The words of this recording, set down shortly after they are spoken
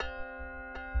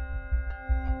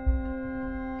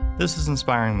This is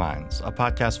Inspiring Minds, a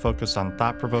podcast focused on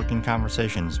thought-provoking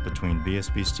conversations between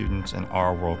VSB students and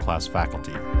our world-class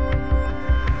faculty.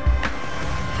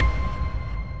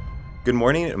 Good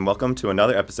morning and welcome to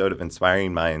another episode of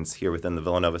Inspiring Minds here within the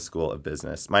Villanova School of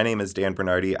Business. My name is Dan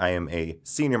Bernardi. I am a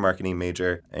senior marketing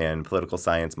major and political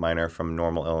science minor from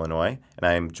Normal, Illinois, and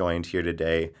I am joined here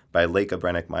today by Leica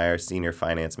Brennick-Meyer, senior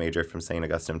finance major from St.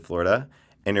 Augustine, Florida,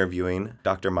 interviewing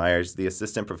Dr. Myers, the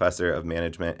assistant professor of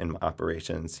management and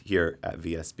operations here at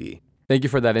VSB. Thank you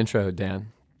for that intro,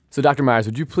 Dan. So Dr. Myers,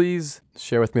 would you please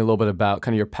share with me a little bit about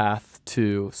kind of your path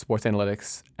to sports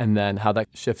analytics and then how that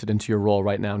shifted into your role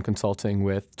right now in consulting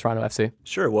with Toronto FC?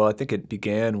 Sure. Well, I think it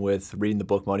began with reading the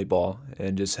book Moneyball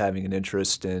and just having an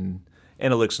interest in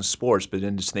analytics and sports, but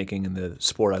then just thinking in the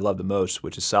sport I love the most,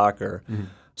 which is soccer. Mm-hmm.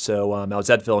 So I was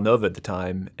at Villanova at the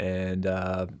time and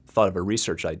thought of a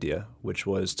research idea, which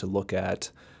was to look at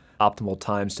optimal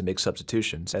times to make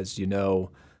substitutions. As you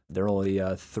know, there are only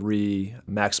 3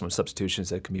 maximum substitutions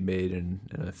that can be made in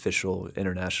an official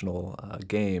international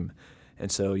game. And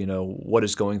so, what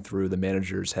is going through the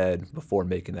manager's head before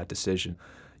making that decision?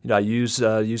 I used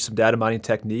some data mining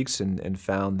techniques and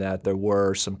found that there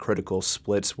were some critical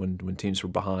splits when teams were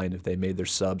behind. If they made their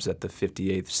subs at the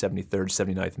 58th, 73rd,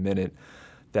 79th minute,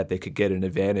 that they could get an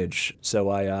advantage. So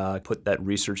I put that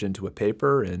research into a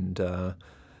paper, and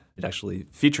it actually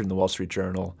featured in the Wall Street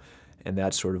Journal, and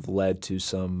that sort of led to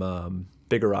some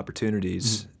bigger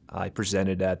opportunities. Mm-hmm. I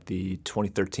presented at the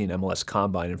 2013 MLS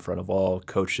Combine in front of all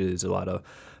coaches, a lot of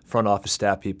front office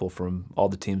staff people from all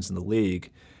the teams in the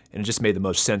league, and it just made the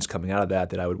most sense coming out of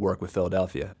that I would work with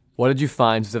Philadelphia. What did you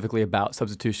find specifically about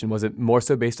substitution? Was it more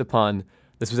so based upon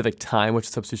the specific time which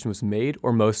the substitution was made,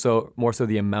 or more so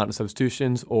the amount of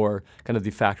substitutions, or kind of the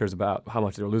factors about how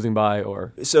much they were losing by?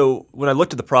 Or So when I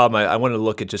looked at the problem, I wanted to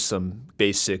look at just some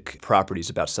basic properties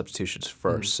about substitutions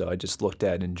first. Mm-hmm. So I just looked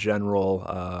at, in general,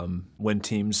 when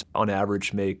teams on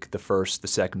average make the first, the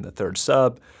second, the third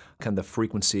sub, kind of the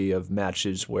frequency of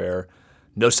matches where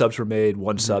no subs were made,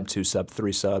 1 sub, 2 sub,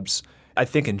 3 subs. I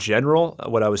think in general,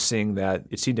 what I was seeing, that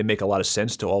it seemed to make a lot of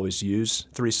sense to always use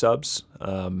 3 subs.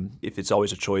 If it's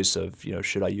always a choice of,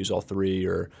 should I use all 3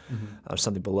 or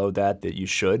something below that you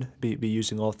should be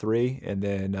using all 3. And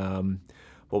then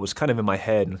what was kind of in my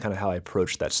head and kind of how I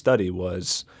approached that study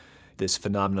was this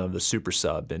phenomenon of the super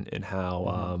sub and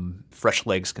how fresh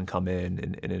legs can come in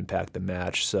and impact the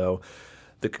match. So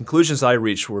the conclusions I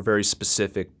reached were very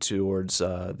specific towards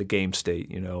the game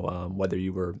state, whether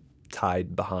you were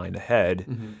tied behind ahead,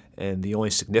 and the only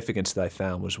significance that I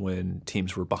found was when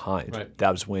teams were behind. Right.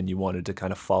 That was when you wanted to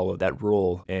kind of follow that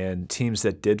rule, and teams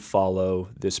that did follow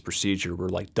this procedure were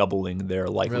like doubling their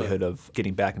likelihood of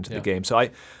getting back into the game. So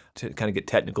to kind of get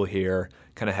technical here,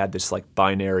 kind of had this like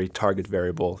binary target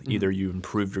variable. Either you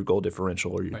improved your goal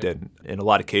differential or you didn't. In a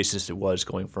lot of cases, it was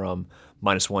going from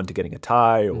 -1 to getting a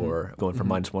tie, or going from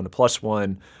 -1 to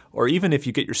 +1, or even if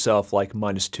you get yourself like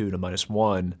 -2 to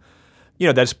 -1,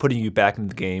 that's putting you back into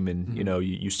the game, and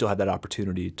you still have that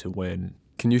opportunity to win.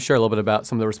 Can you share a little bit about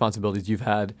some of the responsibilities you've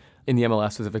had in the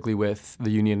MLS, specifically with the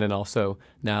Union, and also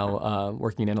now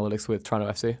working in analytics with Toronto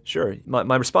FC? Sure.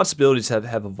 My responsibilities have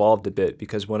evolved a bit,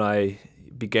 because when I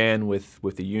began with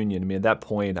the Union, at that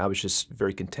point I was just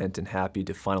very content and happy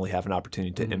to finally have an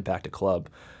opportunity to impact a club.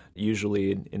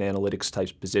 Usually in analytics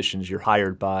type positions, you're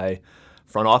hired by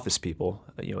front office people,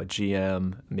 a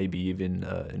GM, maybe even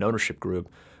an ownership group.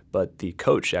 But the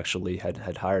coach actually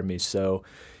had hired me, so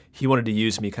he wanted to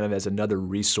use me kind of as another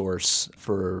resource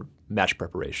for match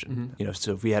preparation.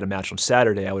 So if we had a match on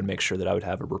Saturday, I would make sure that I would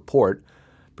have a report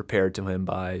prepared to him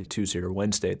by Tuesday or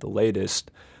Wednesday at the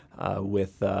latest,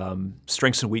 with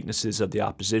strengths and weaknesses of the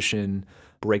opposition,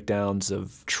 breakdowns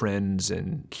of trends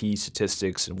and key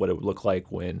statistics, and what it would look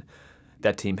like when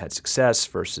that team had success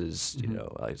versus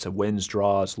it's a wins,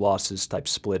 draws, losses type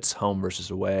splits, home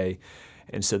versus away.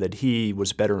 And so that he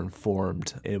was better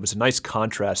informed. And it was a nice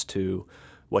contrast to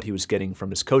what he was getting from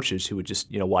his coaches, who would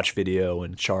just watch video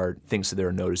and chart things that they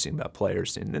were noticing about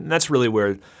players. And that's really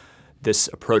where this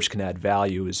approach can add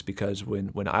value, is because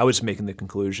when I was making the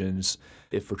conclusions,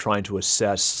 if we're trying to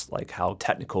assess like how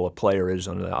technical a player is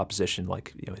on the opposition,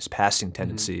 like his passing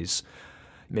tendencies,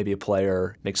 maybe a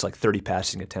player makes like 30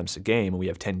 passing attempts a game, and we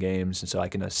have 10 games, and so I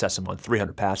can assess him on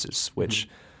 300 passes, which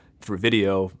through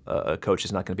video, a coach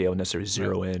is not going to be able to necessarily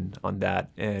zero in on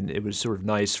that. And it was sort of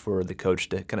nice for the coach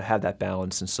to kind of have that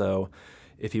balance. And so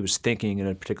if he was thinking in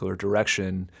a particular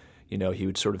direction, he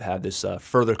would sort of have this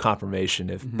further confirmation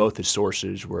if both his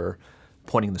sources were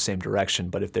pointing in the same direction.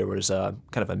 But if there was a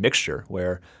kind of a mixture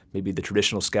where maybe the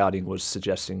traditional scouting was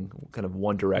suggesting kind of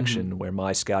one direction, where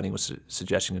my scouting was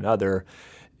suggesting another,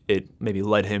 it maybe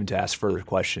led him to ask further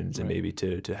questions and maybe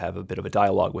to have a bit of a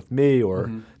dialogue with me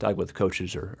or dialogue with the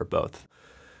coaches or both.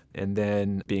 And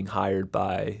then being hired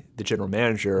by the general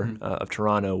manager of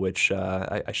Toronto, which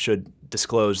I should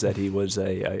disclose that he was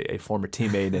a former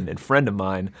teammate and friend of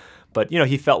mine. But,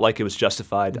 he felt like it was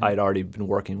justified. I had already been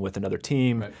working with another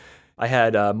team. Right. I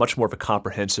had much more of a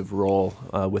comprehensive role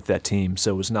with that team.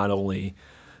 So it was not only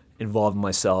involved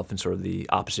myself in sort of the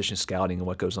opposition scouting and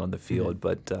what goes on the field,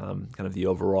 but kind of the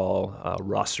overall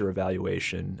roster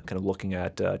evaluation, kind of looking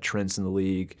at trends in the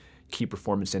league, key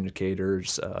performance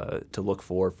indicators to look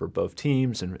for both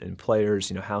teams and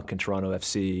players. How can Toronto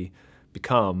FC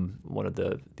become one of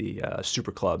the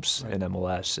super clubs in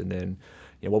MLS? And then,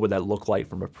 what would that look like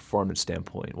from a performance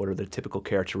standpoint? What are the typical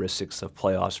characteristics of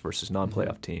playoffs versus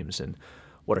non-playoff teams? And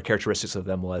what are characteristics of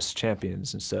MLS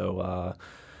champions? And so,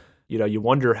 you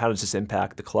wonder, how does this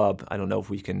impact the club? I don't know if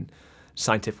we can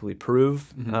scientifically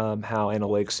prove how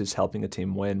analytics is helping a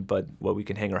team win, but what we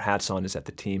can hang our hats on is that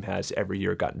the team has every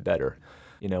year gotten better.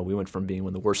 We went from being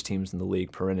one of the worst teams in the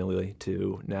league perennially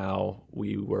to now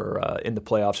we were in the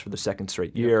playoffs for the second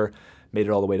straight year, made it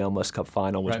all the way to MLS Cup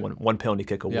final, was one penalty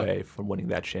kick away from winning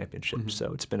that championship.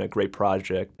 So it's been a great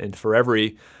project. And for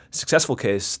every successful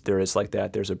case there is like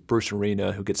that, there's a Bruce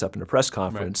Arena who gets up in a press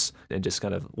conference and just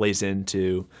kind of lays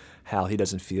into how he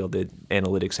doesn't feel that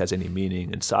analytics has any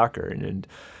meaning in soccer. And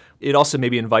it also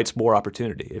maybe invites more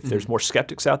opportunity. If there's more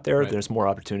skeptics out there, there's more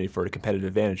opportunity for a competitive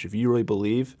advantage. If you really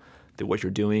believe that what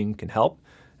you're doing can help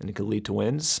and it can lead to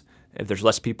wins, if there's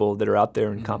less people that are out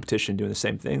there in competition doing the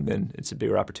same thing, then it's a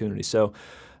bigger opportunity. So,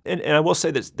 and I will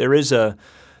say that there is an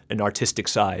artistic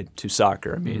side to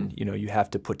soccer. I mean, you have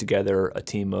to put together a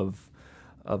team of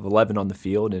 11 on the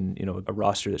field and, a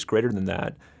roster that's greater than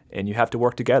that, and you have to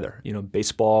work together.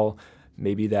 Baseball,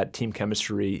 maybe that team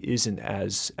chemistry isn't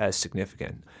as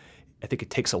significant. I think it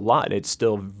takes a lot. It's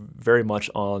still very much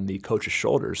on the coach's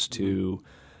shoulders to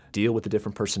deal with the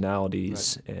different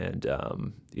personalities and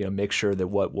make sure that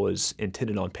what was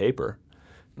intended on paper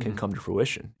can come to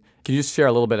fruition. Can you just share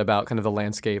a little bit about kind of the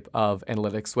landscape of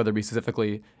analytics, whether it be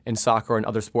specifically in soccer or in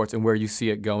other sports, and where you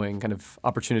see it going, kind of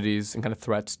opportunities and kind of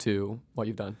threats to what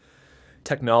you've done?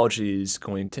 Technology is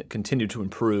going to continue to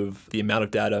improve the amount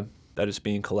of data that is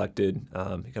being collected,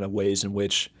 kind of ways in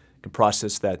which you can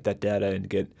process that data and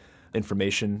get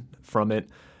information from it.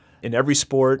 In every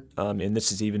sport, and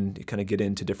this is even kind of get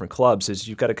into different clubs, is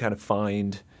you've got to kind of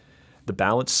find the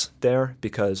balance there,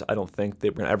 because I don't think that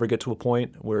we're going to ever get to a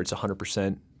point where it's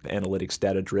 100% analytics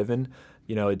data driven.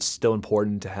 It's still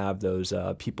important to have those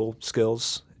people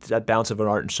skills, that balance of an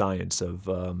art and science of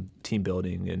team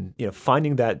building, and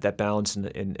finding that balance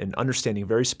and understanding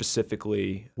very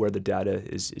specifically where the data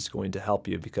is going to help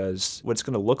you. Because what it's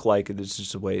going to look like, and this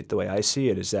is the way I see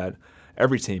it, is that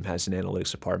every team has an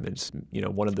analytics department. It's,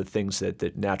 one of the things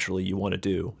that naturally you want to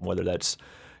do, whether that's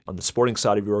on the sporting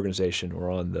side of your organization or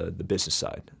on the business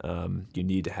side. You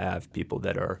need to have people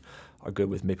that are good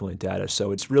with manipulating data.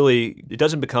 So it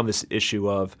doesn't become this issue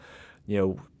of,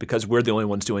 because we're the only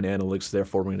ones doing analytics,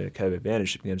 therefore we're going to get a competitive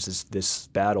advantage. It becomes this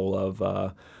battle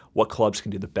of what clubs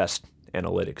can do the best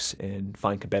analytics and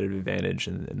find competitive advantage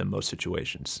in the most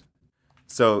situations.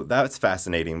 So that's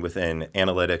fascinating within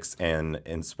analytics and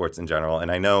in sports in general.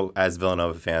 And I know as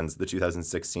Villanova fans, the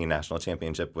 2016 National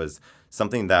Championship was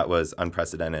something that was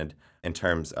unprecedented in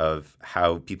terms of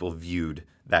how people viewed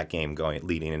that game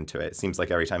leading into it. It seems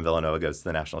like every time Villanova goes to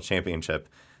the National Championship,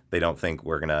 they don't think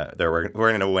we're gonna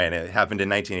win. It happened in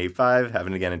 1985,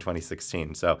 happened again in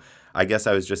 2016. So I guess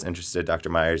I was just interested, Dr.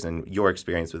 Myers, in your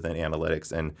experience within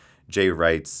analytics and Jay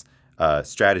Wright's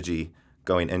strategy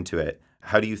going into it.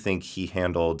 How do you think he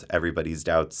handled everybody's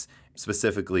doubts,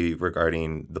 specifically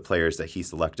regarding the players that he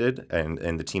selected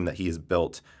and the team that he has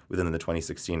built within the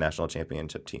 2016 National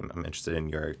Championship team? I'm interested in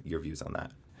your views on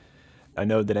that. I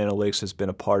know that analytics has been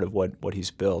a part of what he's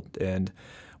built. And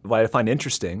what I find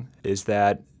interesting is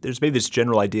that there's maybe this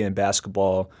general idea in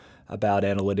basketball about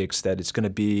analytics that it's going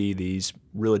to be these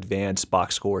real advanced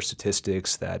box score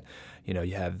statistics that,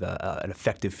 you have an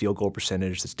effective field goal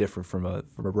percentage that's different from a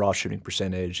raw shooting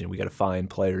percentage, and we got to find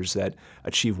players that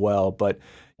achieve well. But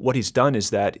what he's done is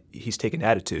that he's taken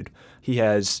attitude. He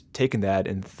has taken that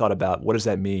and thought about what does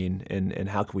that mean and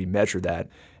how can we measure that,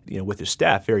 with his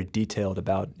staff, very detailed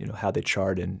about, how they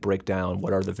chart and break down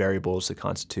what are the variables that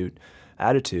constitute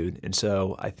attitude. And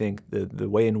so I think the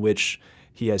way in which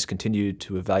he has continued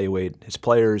to evaluate his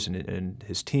players and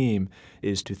his team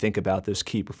is to think about those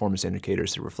key performance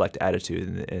indicators that reflect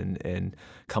attitude and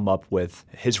come up with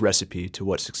his recipe to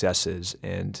what success is.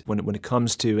 And when it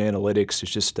comes to analytics,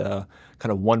 it's just kind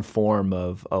of one form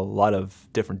of a lot of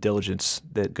different diligence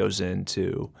that goes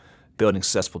into building a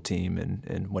successful team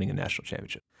and winning a national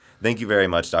championship. Thank you very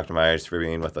much, Dr. Myers, for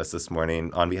being with us this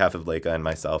morning. On behalf of Leica and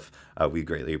myself, we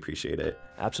greatly appreciate it.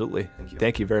 Absolutely. Thank you.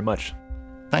 Thank you very much.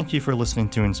 Thank you for listening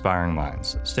to Inspiring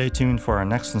Minds. Stay tuned for our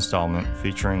next installment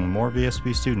featuring more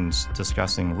VSB students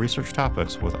discussing research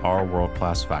topics with our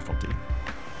world-class faculty.